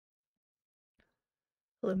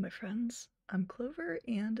Hello, my friends. I'm Clover,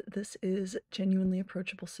 and this is Genuinely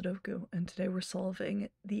Approachable Sudoku, and today we're solving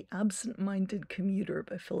The Absent Minded Commuter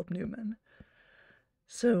by Newman.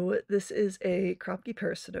 So this is a Kropki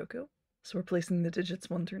Pairs Sudoku. So we're placing the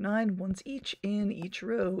digits 1 through 9, once each, in each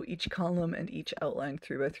row, each column, and each outlined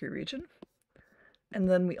 3x3 region. And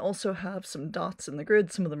then we also have some dots in the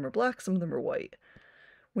grid. Some of them are black, some of them are white.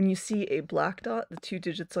 When you see a black dot, the two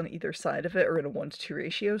digits on either side of it are in a 1:2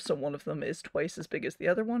 ratio, so one of them is twice as big as the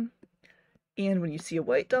other one. And when you see a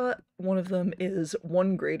white dot, one of them is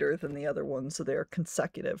one greater than the other one, so they're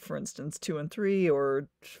consecutive. For instance, 2 and 3, or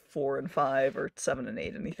 4 and 5, or 7 and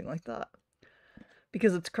 8, anything like that.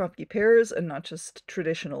 Because it's Kropki pairs and not just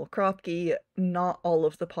traditional Kropki, not all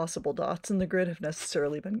of the possible dots in the grid have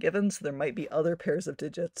necessarily been given, so there might be other pairs of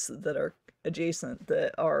digits that are adjacent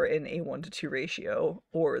that are in a 1:2 ratio,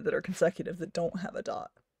 or that are consecutive that don't have a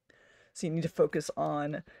dot. So you need to focus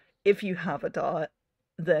on, if you have a dot,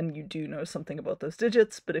 then you do know something about those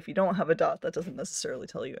digits, but if you don't have a dot, that doesn't necessarily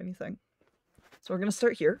tell you anything. So we're going to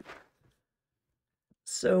start here.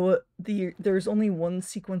 So there's only one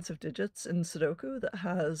sequence of digits in Sudoku that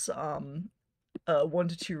has a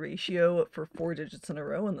 1:2 ratio for 4 digits in a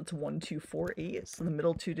row, and that's 1, 2, 4, 8. So the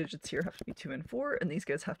middle two digits here have to be 2 and 4, and these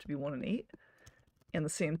guys have to be 1 and 8. And the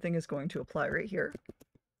same thing is going to apply right here.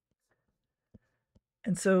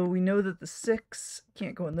 And so we know that the 6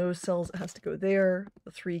 can't go in those cells, it has to go there.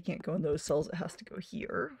 The 3 can't go in those cells, it has to go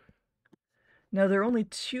here. Now, there are only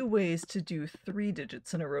two ways to do 3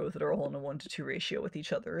 digits in a row that are all in a 1:2 ratio with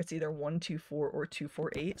each other. It's either 1, 2, 4 or 2, 4,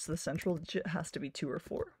 8, so the central digit has to be 2 or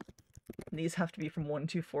 4. And these have to be from 1,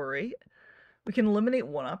 2, 4, or 8. We can eliminate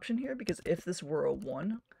one option here, because if this were a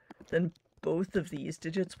 1, then both of these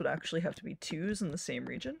digits would actually have to be 2s in the same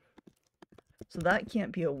region. So that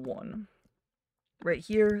can't be a 1. Right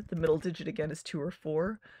here, the middle digit again is 2 or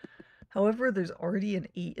 4. However, there's already an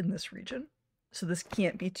 8 in this region, so this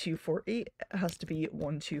can't be 2, 4, 8. It has to be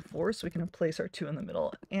 1, 2, 4, so we can place our 2 in the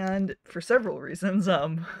middle. And for several reasons,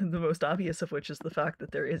 the most obvious of which is the fact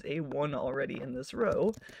that there is a 1 already in this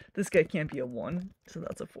row. This guy can't be a 1, so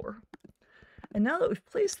that's a 4. And now that we've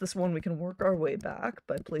placed this 1, we can work our way back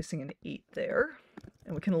by placing an 8 there.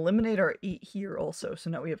 And we can eliminate our 8 here also. So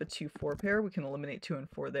now we have a 2, 4 pair. We can eliminate 2 and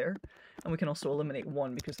 4 there. And we can also eliminate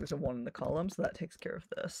 1 because there's a 1 in the column, so that takes care of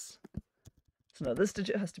this. So now this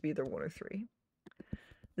digit has to be either 1 or 3.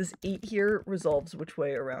 This 8 here resolves which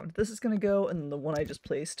way around this is going to go, and the 1 I just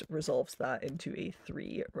placed resolves that into a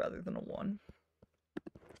 3 rather than a 1.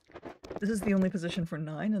 This is the only position for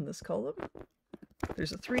 9 in this column.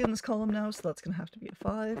 There's a 3 in this column now, so that's going to have to be a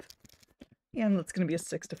 5. And that's going to be a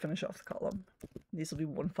 6 to finish off the column. These will be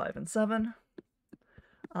 1, 5, and 7.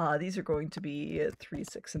 These are going to be 3,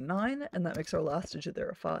 6, and 9, and that makes our last digit there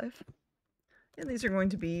a 5. And these are going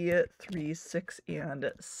to be 3, 6,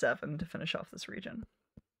 and 7 to finish off this region.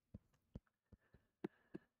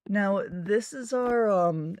 Now, this is our,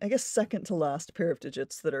 I guess, second to last pair of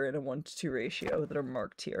digits that are in a 1:2 ratio that are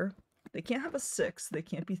marked here. They can't have a 6, they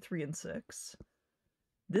can't be 3 and 6.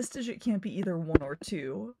 This digit can't be either 1 or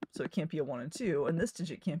 2, so it can't be a 1 and 2, and this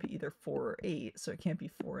digit can't be either 4 or 8, so it can't be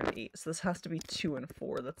 4 and 8. So this has to be 2 and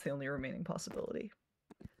 4, that's the only remaining possibility.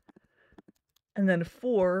 And then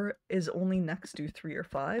 4 is only next to 3 or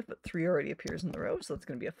 5, but 3 already appears in the row, so that's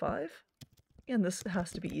going to be a 5. And this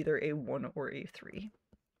has to be either a 1 or a 3.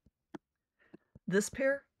 This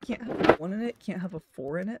pair can't have a 1 in it, can't have a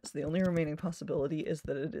 4 in it, so the only remaining possibility is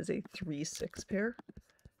that it is a 3, 6 pair.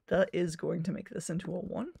 That is going to make this into a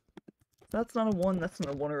 1. That's not a 1, that's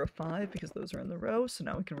not a 1 or a 5, because those are in the row, so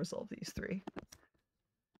now we can resolve these 3.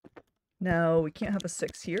 Now, we can't have a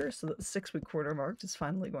 6 here, so the 6 we corner marked is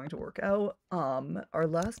finally going to work out. Our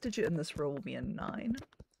last digit in this row will be a 9.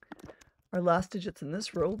 Our last digits in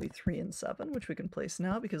this row will be 3 and 7, which we can place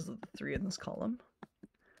now because of the 3 in this column.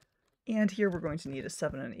 And here we're going to need a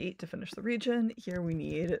 7 and 8 to finish the region. Here we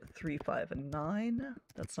need 3, 5, and 9.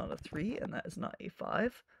 That's not a 3, and that is not a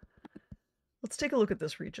 5. Let's take a look at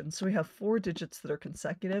this region. So we have 4 digits that are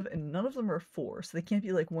consecutive, and none of them are 4. So they can't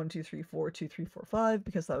be like 1, 2, 3, 4, 2, 3, 4, 5,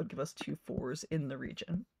 because that would give us 2 4s in the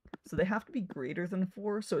region. So they have to be greater than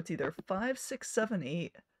 4, so it's either 5, 6, 7,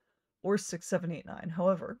 8, or 6, 7, 8, 9.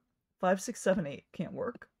 However, 5, 6, 7, 8 can't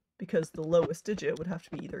work, because the lowest digit would have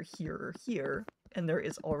to be either here or here, and there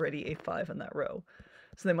is already a 5 in that row.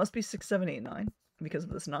 So they must be 6, 7, 8, 9. Because of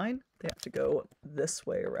this 9, they have to go this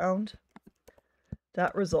way around.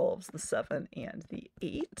 That resolves the 7 and the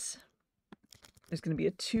 8. There's going to be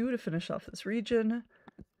a 2 to finish off this region.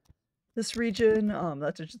 This region,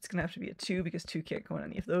 that digit's going to have to be a 2 because 2 can't go in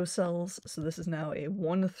any of those cells. So this is now a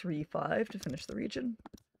 1, 3, 5 to finish the region.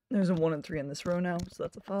 There's a 1 and 3 in this row now, so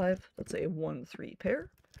that's a 5. That's a 1, 3 pair.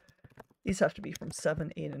 These have to be from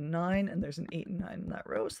 7, 8, and 9, and there's an 8 and 9 in that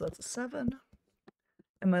row, so that's a 7.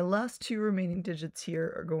 And my last two remaining digits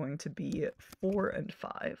here are going to be 4 and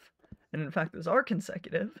 5. And in fact, those are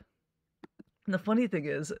consecutive. And the funny thing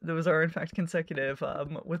is, those are in fact consecutive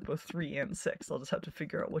with both 3 and 6. I'll just have to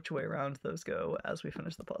figure out which way around those go as we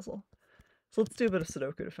finish the puzzle. So let's do a bit of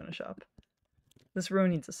Sudoku to finish up. This row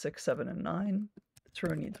needs a 6, 7, and 9. This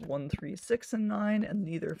row needs 1, 3, 6, and 9, and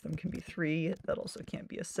neither of them can be 3. That also can't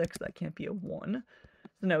be a 6, that can't be a 1.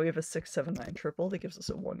 So now we have a 6, 7, 9 triple that gives us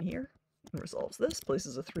a 1 here. And resolves this,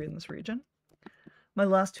 places a 3 in this region. My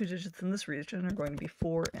last two digits in this region are going to be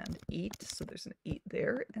 4 and 8, so there's an 8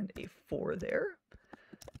 there and a 4 there.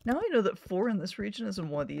 Now I know that 4 in this region is in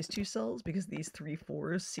one of these two cells because these 3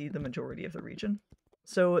 4s see the majority of the region.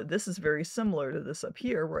 So this is very similar to this up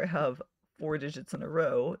here where I have 4 digits in a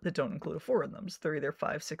row that don't include a 4 in them. So they're either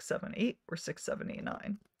 5, 6, 7, 8 or 6, 7, 8,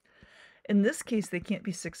 9. In this case, they can't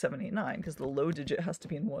be 6, 7, 8, 9 because the low digit has to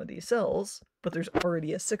be in one of these cells, but there's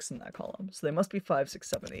already a 6 in that column. So they must be 5, 6,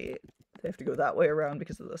 7, 8. They have to go that way around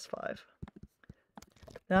because of this 5.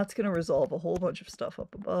 That's going to resolve a whole bunch of stuff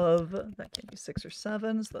up above. That can't be 6 or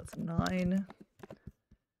 7, so that's 9. And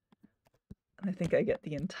I think I get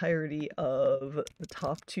the entirety of the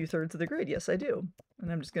top 2/3 of the grid. Yes, I do.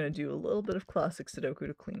 And I'm just going to do a little bit of classic Sudoku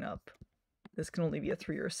to clean up. This can only be a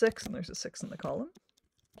 3 or a 6, and there's a 6 in the column.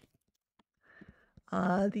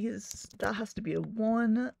 That has to be a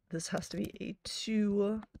 1. This has to be a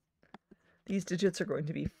 2. These digits are going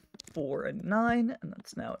to be 4 and 9, and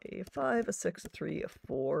that's now a 5, a 6, a 3, a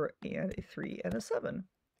 4, and a 3, and a 7.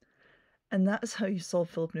 And that is how you solve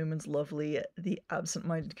Philip Newman's lovely The Absent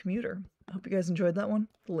Minded Commuter. I hope you guys enjoyed that one.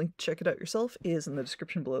 The link to check it out yourself is in the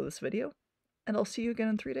description below this video, and I'll see you again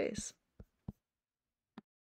in 3 days.